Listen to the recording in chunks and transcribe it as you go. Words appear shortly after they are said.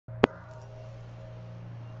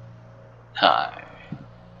Hi,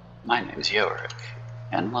 my name's Yorick,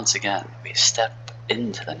 and once again we step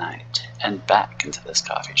into the night and back into this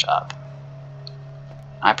coffee shop.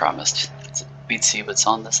 I promised we'd see what's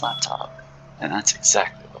on this laptop, and that's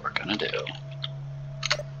exactly what we're gonna do.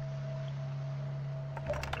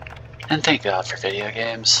 And thank God for video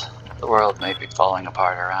games. The world may be falling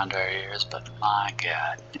apart around our ears, but my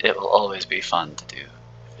God, it will always be fun to do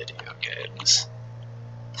video games.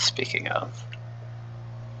 Speaking of,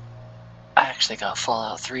 I actually got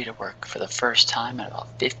Fallout 3 to work for the first time in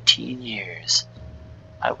about 15 years.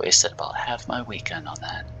 I wasted about half my weekend on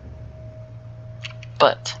that.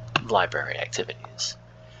 But, library activities.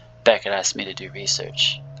 Beckett asked me to do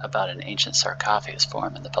research about an ancient sarcophagus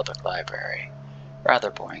form in the public library. Rather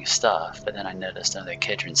boring stuff, but then I noticed another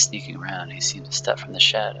Kidron sneaking around and he seemed to step from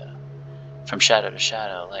shadow to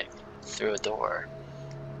shadow, like through a door.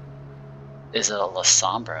 Is it a La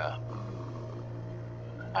Sombra?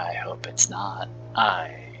 I hope it's not.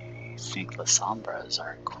 I think La Sombras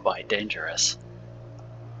are quite dangerous.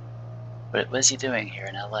 What was he doing here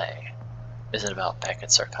in LA? Is it about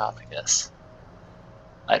Beckett's sarcophagus?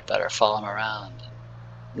 I'd better follow him around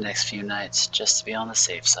the next few nights just to be on the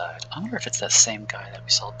safe side. I wonder if it's that same guy that we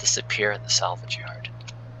saw disappear in the salvage yard.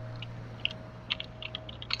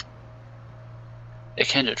 A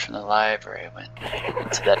kindred from the library went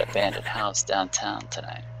into that abandoned house downtown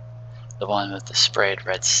tonight. The one with the sprayed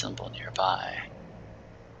red symbol nearby.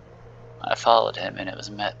 I followed him and it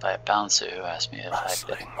was met by a bouncer who asked me if I'd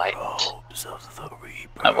been enlightened.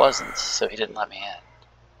 I wasn't, so he didn't let me in.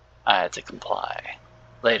 I had to comply.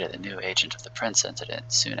 Later, the new agent of the Prince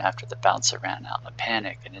incident, soon after the bouncer ran out in a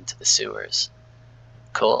panic and into the sewers.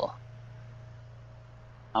 Cool.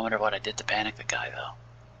 I wonder what I did to panic the guy, though.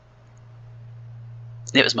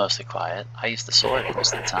 It was mostly quiet. I used the sword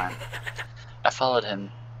most of the time. I followed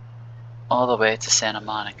him all the way to Santa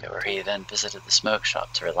Monica, where he then visited the smoke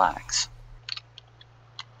shop to relax.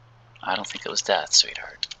 I don't think it was death,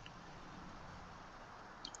 sweetheart.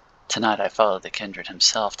 Tonight I followed the kindred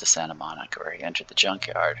himself to Santa Monica, where he entered the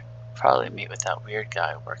junkyard. Probably meet with that weird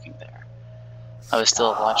guy working there. I was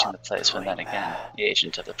still watching the place when then again, the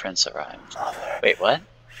agent of the Prince arrived. Wait, what?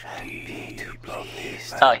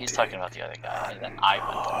 Oh, he's talking about the other guy, and then I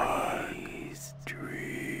went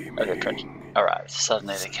there. The Prince arrived.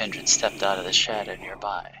 Suddenly the kindred stepped out of the shadow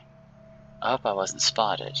nearby. I hope I wasn't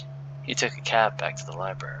spotted. He took a cab back to the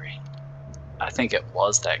library. I think it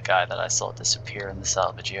was that guy that I saw disappear in the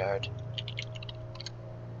salvage yard.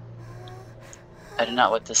 I do not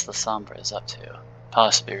know what this La Sombra is up to.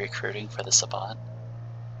 Possibly recruiting for the Sabbat?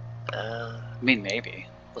 I mean, maybe.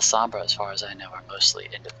 La Sombra, as far as I know, are mostly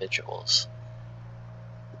individuals.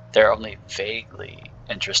 They're only vaguely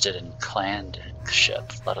interested in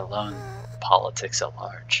clanship, let alone politics at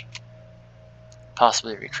large.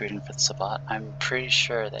 Possibly recruiting for the Sabbat. I'm pretty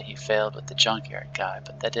sure that he failed with the junkyard guy,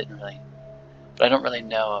 but I don't really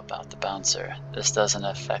know about the bouncer. This doesn't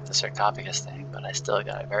affect the sarcophagus thing, but I still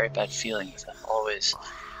got a very bad feeling with him always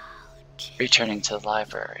returning to the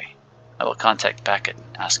library. I will contact Beckett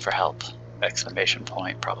and ask for help. Exclamation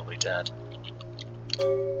point, probably dead.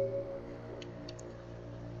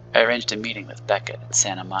 I arranged a meeting with Beckett at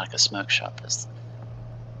Santa Monica Smoke Shop, as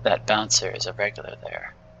that bouncer is a regular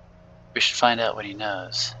there. We should find out what he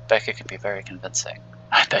knows. Beckett can be very convincing.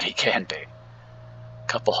 I bet he can be.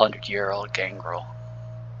 Couple 100-year-old gangrel.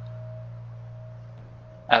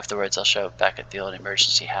 Afterwards, I'll show Beckett the old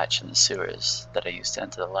emergency hatch in the sewers that I used to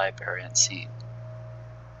enter the library unseen.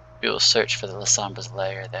 We will search for the La Sombra's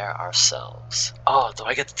lair there ourselves. Oh, do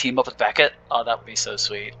I get to team up with Beckett? Oh, that would be so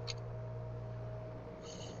sweet.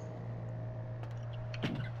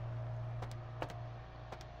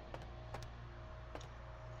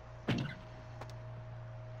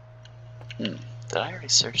 Did I already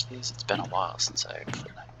search these? It's been a while since I...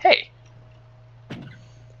 Hey!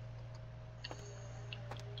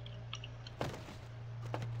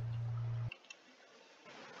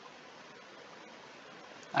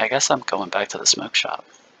 I guess I'm going back to the smoke shop.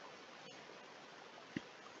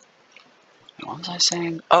 What was I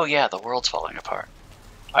saying? Oh yeah, the world's falling apart.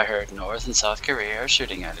 I heard North and South Korea are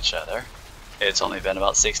shooting at each other. It's only been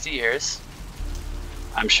about 60 years.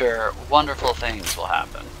 I'm sure wonderful things will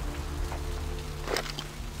happen.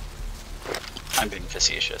 I'm being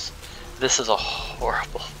facetious. This is a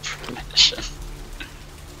horrible premonition.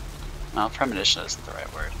 Well, premonition isn't the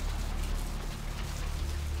right word.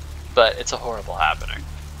 But it's a horrible happening.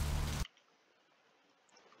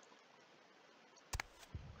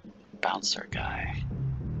 Bouncer guy.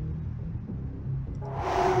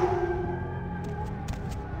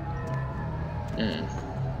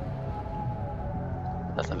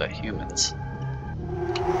 Nothing but humans.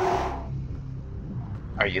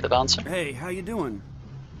 Are you the bouncer? Hey, how you doing?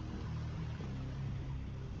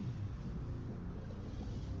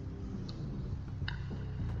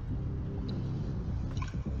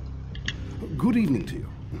 Good evening to you.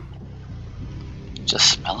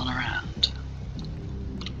 Just smelling around.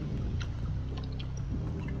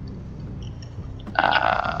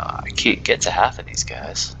 I can't get to half of these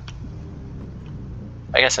guys.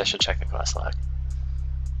 I guess I should check the quest log.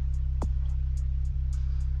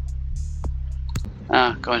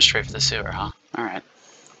 Going straight for the sewer, huh? Alright.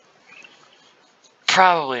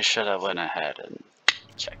 Probably should have went ahead and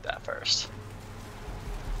checked that first.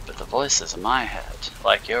 But the voices in my head,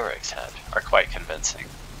 like Yorik's head, are quite convincing.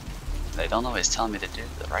 They don't always tell me to do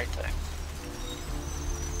the right thing.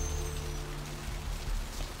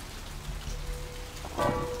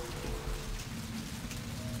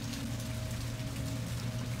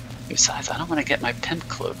 Besides, I don't want to get my pimp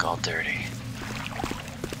cloak all dirty.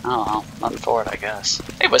 Oh well, nothing for it, I guess.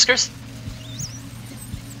 Hey, Whiskers!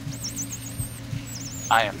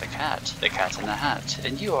 I am the cat in the hat,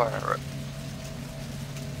 and you are...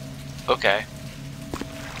 Okay.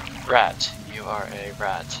 Rat. You are a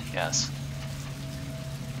rat, yes.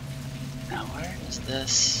 Now where is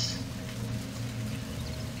this?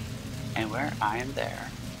 And where I am there.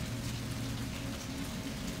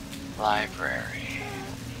 Library.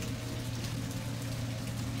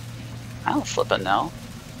 I don't flippin' know.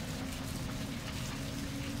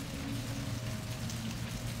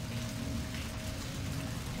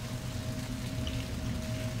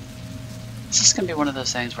 Is this gonna be one of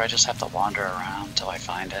those things where I just have to wander around until I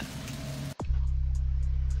find it?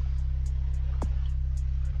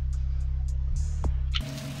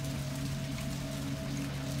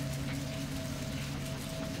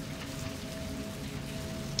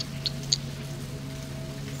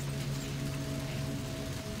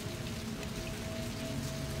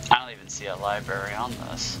 I don't even see a library on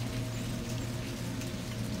this.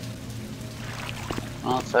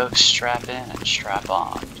 Well, folks, strap in and strap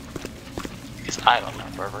on. Because I don't know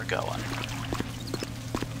where we're going.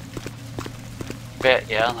 But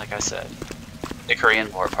yeah, like I said, the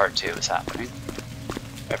Korean War Part 2 is happening.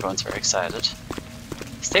 Everyone's very excited.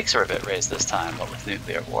 Stakes are a bit raised this time, but with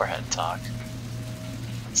nuclear warhead talk.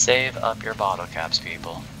 Save up your bottle caps,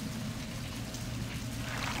 people.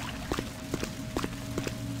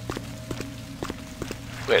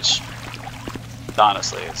 Which,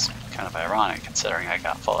 honestly, is kind of ironic considering I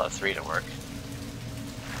got Fallout 3 to work.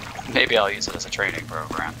 Maybe I'll use it as a training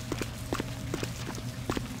program.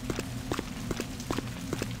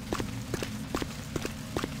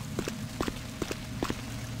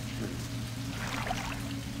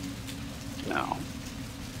 No.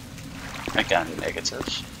 Again,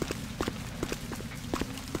 negative.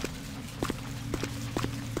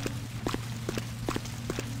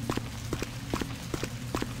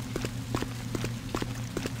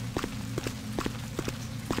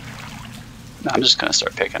 I'm just gonna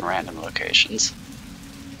start picking random locations.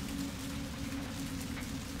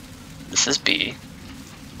 This is B.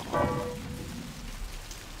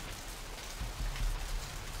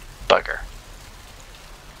 Bugger.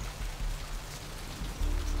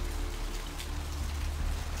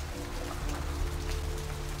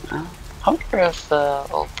 I wonder if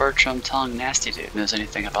old Bertram Tongue Nasty Dude knows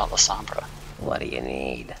anything about La Sombra. What do you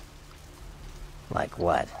need? Like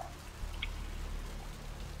what?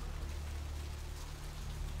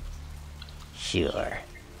 Sure.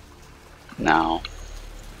 No.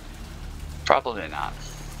 Probably not.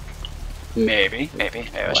 Maybe I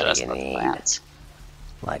should ask about the plans.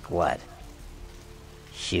 Like what?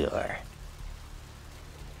 Sure.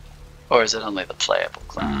 Or is it only the playable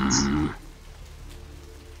clans?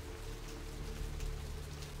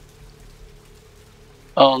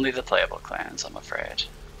 Only the playable clans, I'm afraid.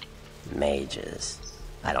 Mages.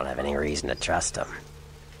 I don't have any reason to trust them.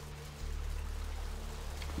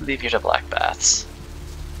 Leave you to black baths.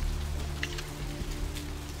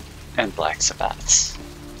 And black sabbats.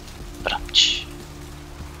 Brunch.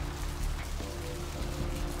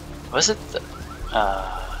 Was it the...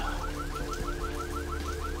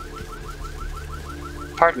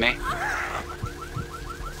 Pardon me.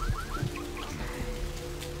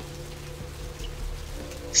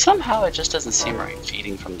 Somehow it just doesn't seem right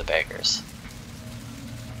feeding from the beggars.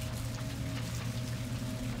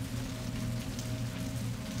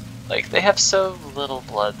 Like, they have so little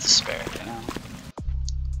blood to spare, you know?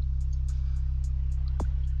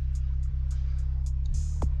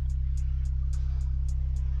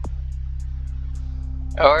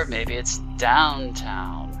 Or maybe it's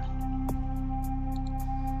downtown,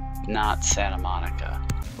 not Santa Monica.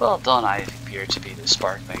 Well, don't I appear to be the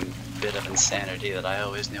sparkling bit of insanity that I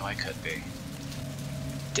always knew I could be?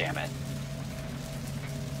 Damn it.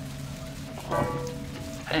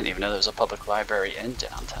 I didn't even know there was a public library in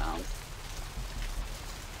downtown.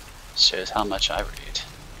 Shows how much I read.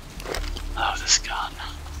 Oh, this gun.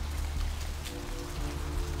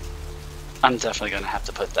 I'm definitely gonna have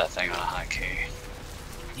to put that thing on a hotkey.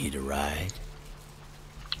 Need a ride?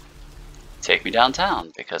 Take me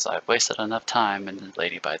downtown, because I've wasted enough time in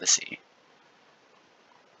Lady by the Sea.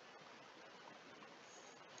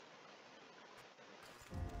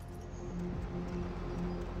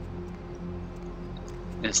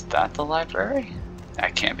 Is that the library?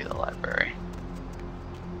 That can't be the library.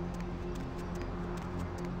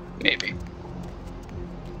 Maybe.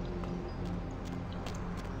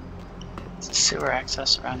 Is a sewer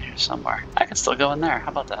access around here somewhere? I can still go in there. How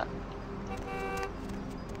about that?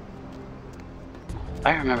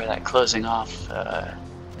 I remember that closing off,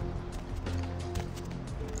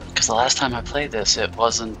 because the last time I played this, it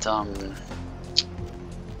wasn't,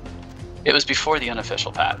 it was before the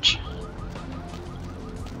unofficial patch.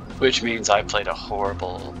 Which means I played a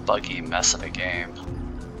horrible, buggy mess of a game.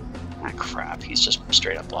 Ah, crap, he's just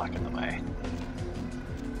straight up blocking the way.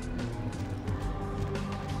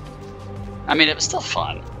 I mean, it was still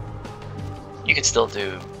fun. You could still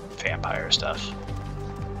do vampire stuff.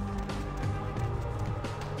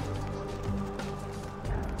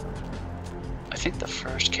 I think the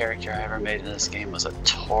first character I ever made in this game was a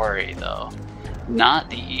Tori, though. Not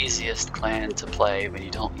the easiest clan to play when you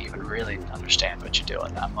don't even really understand what you're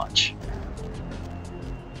doing that much.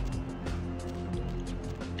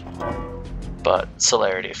 But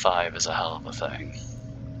Celerity 5 is a hell of a thing.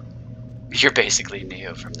 You're basically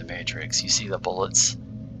Neo from the Matrix. You see the bullets.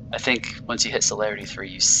 I think once you hit Celerity 3,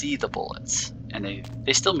 you see the bullets. And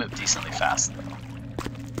they still move decently fast, though.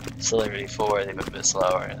 Celerity 4, they move a bit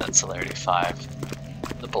slower. And then Celerity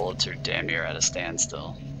 5, the bullets are damn near at a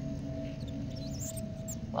standstill.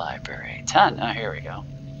 Library 10. Oh, here we go.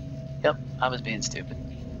 Yep, I was being stupid.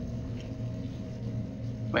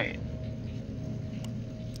 Wait.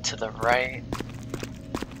 To the right.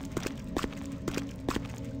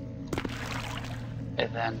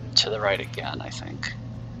 And then to the right again, I think.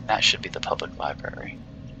 That should be the public library.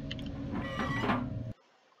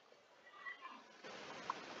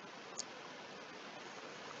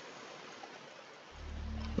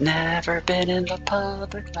 Never been in the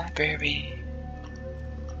public library.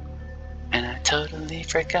 And I totally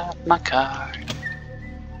forgot my card.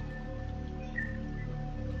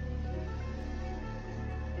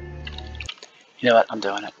 You know what? I'm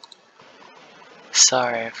doing it.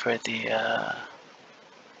 Sorry for the,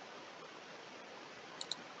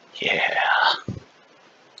 yeah.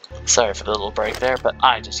 Sorry for the little break there, but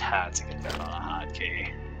I just had to get that on a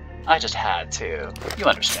hotkey. I just had to. You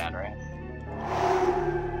understand, right?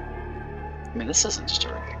 I mean, this isn't just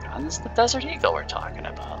a regular gun. This is the Desert Eagle we're talking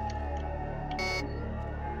about.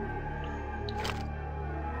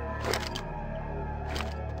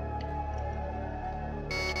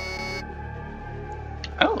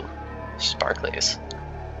 Oh, sparklies.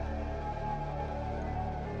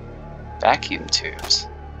 Vacuum tubes.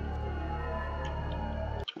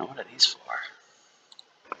 Now, what are these for?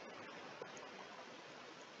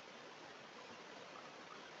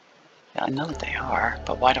 Yeah, I know that they are,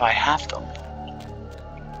 but why do I have them?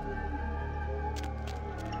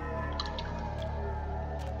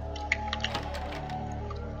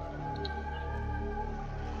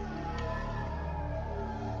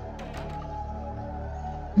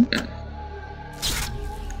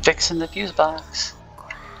 Fixing the fuse box.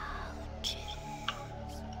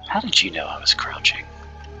 How did you know I was crouching?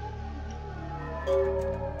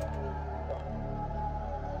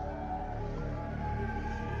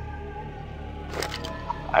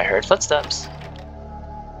 I heard footsteps.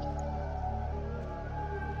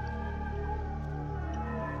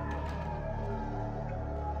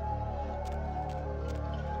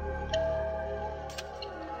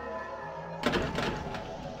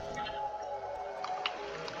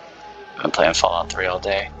 I've been playing Fallout 3 all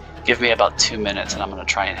day. Give me about 2 minutes and I'm gonna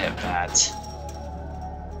try and hit VATS.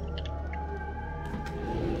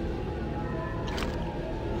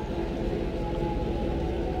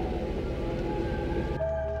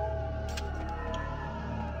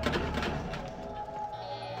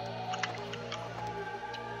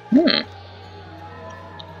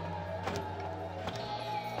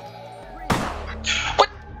 What?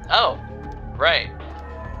 Oh, right.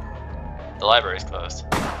 The library's closed.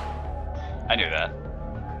 I knew that.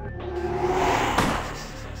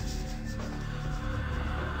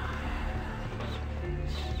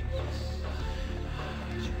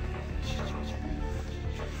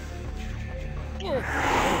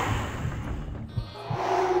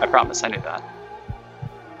 I promise, I knew that.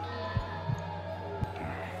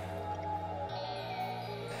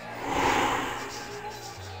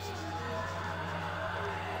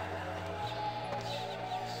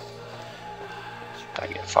 If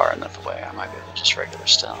I get far enough away, I might be able to just regular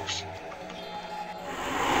stealth.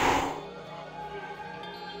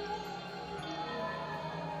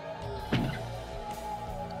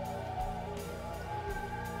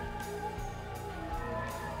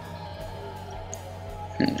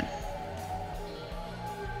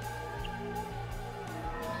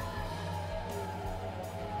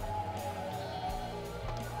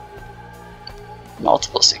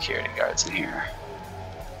 Multiple security guards in here.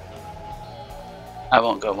 I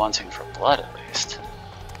won't go wanting for blood, at least.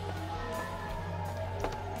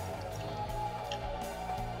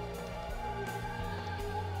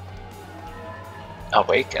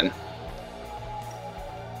 Awaken.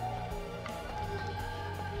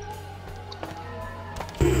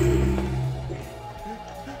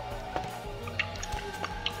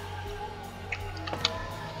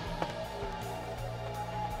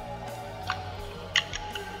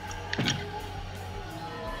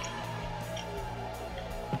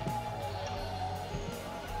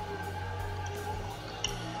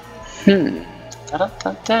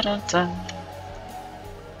 Da-da-da-da-da-da.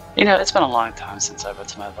 You know, it's been a long time since I went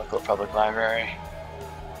to my local public library.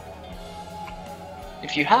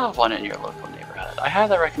 If you have one in your local neighborhood, I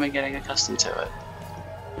highly recommend getting accustomed to it.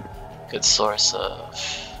 Good source of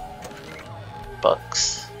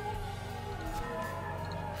books,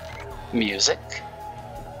 music,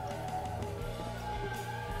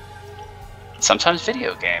 sometimes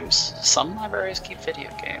video games. Some libraries keep video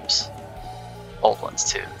games. Old ones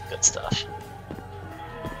too, good stuff.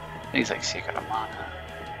 Things like Secret of Mana.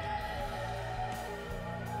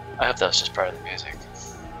 I hope that was just part of the music.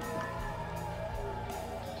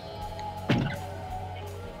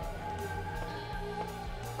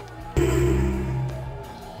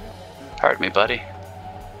 Pardon me, buddy.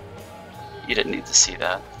 You didn't need to see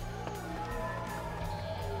that.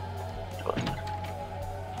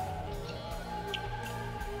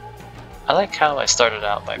 I like how I started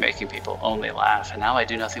out by making people only laugh, and now I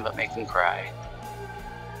do nothing but make them cry.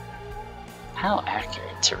 How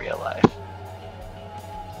accurate to real life.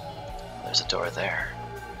 There's a door there.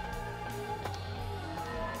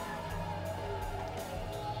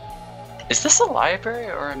 Is this a library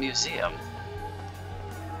or a museum?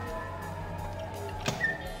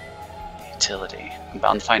 Utility. I'm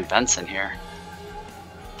bound to find vents in here.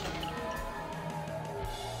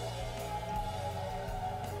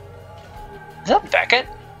 Is that Beckett?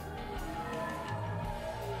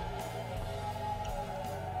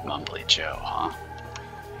 Mumbly Joe, huh?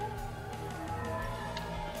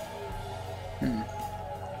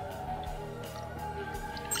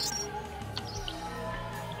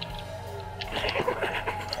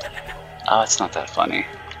 Oh, it's not that funny.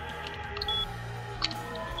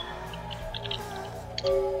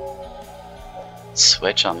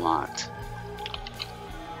 Switch unlocked.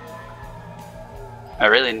 I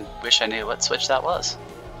really wish I knew what switch that was.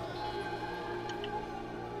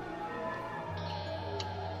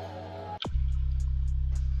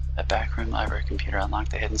 A backroom library computer unlocked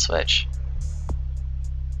the hidden switch.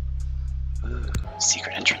 Ooh,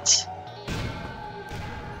 secret entrance.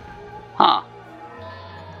 Huh.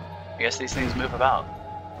 I guess these things move about.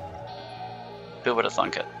 Who would have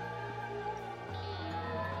thunk it?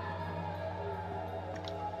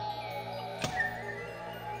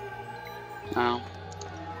 No.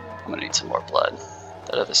 I'm gonna need some more blood.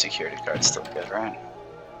 That other security guard's still good, right?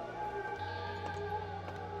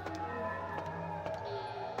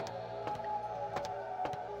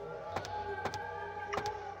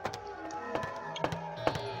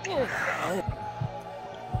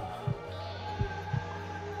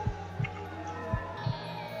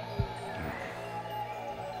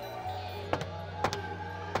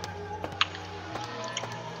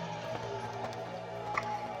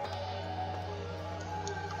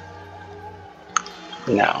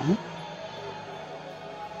 No.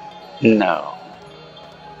 No.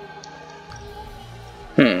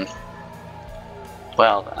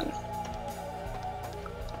 Well then.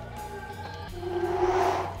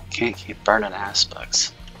 Can't keep burning ass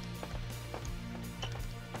bugs.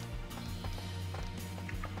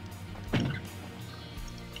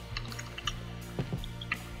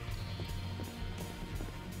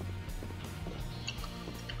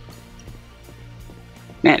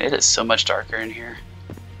 Man, it is so much darker in here.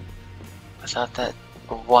 Without that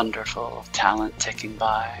wonderful talent ticking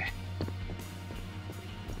by.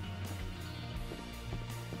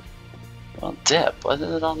 Well, dip, what did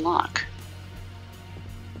it unlock?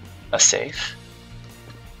 A safe?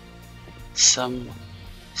 Some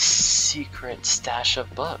secret stash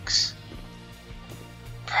of books.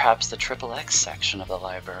 Perhaps the XXX section of the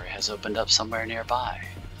library has opened up somewhere nearby.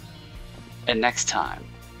 And next time,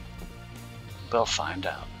 We'll find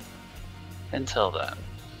out. Until then,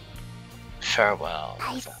 farewell.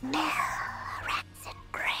 I smell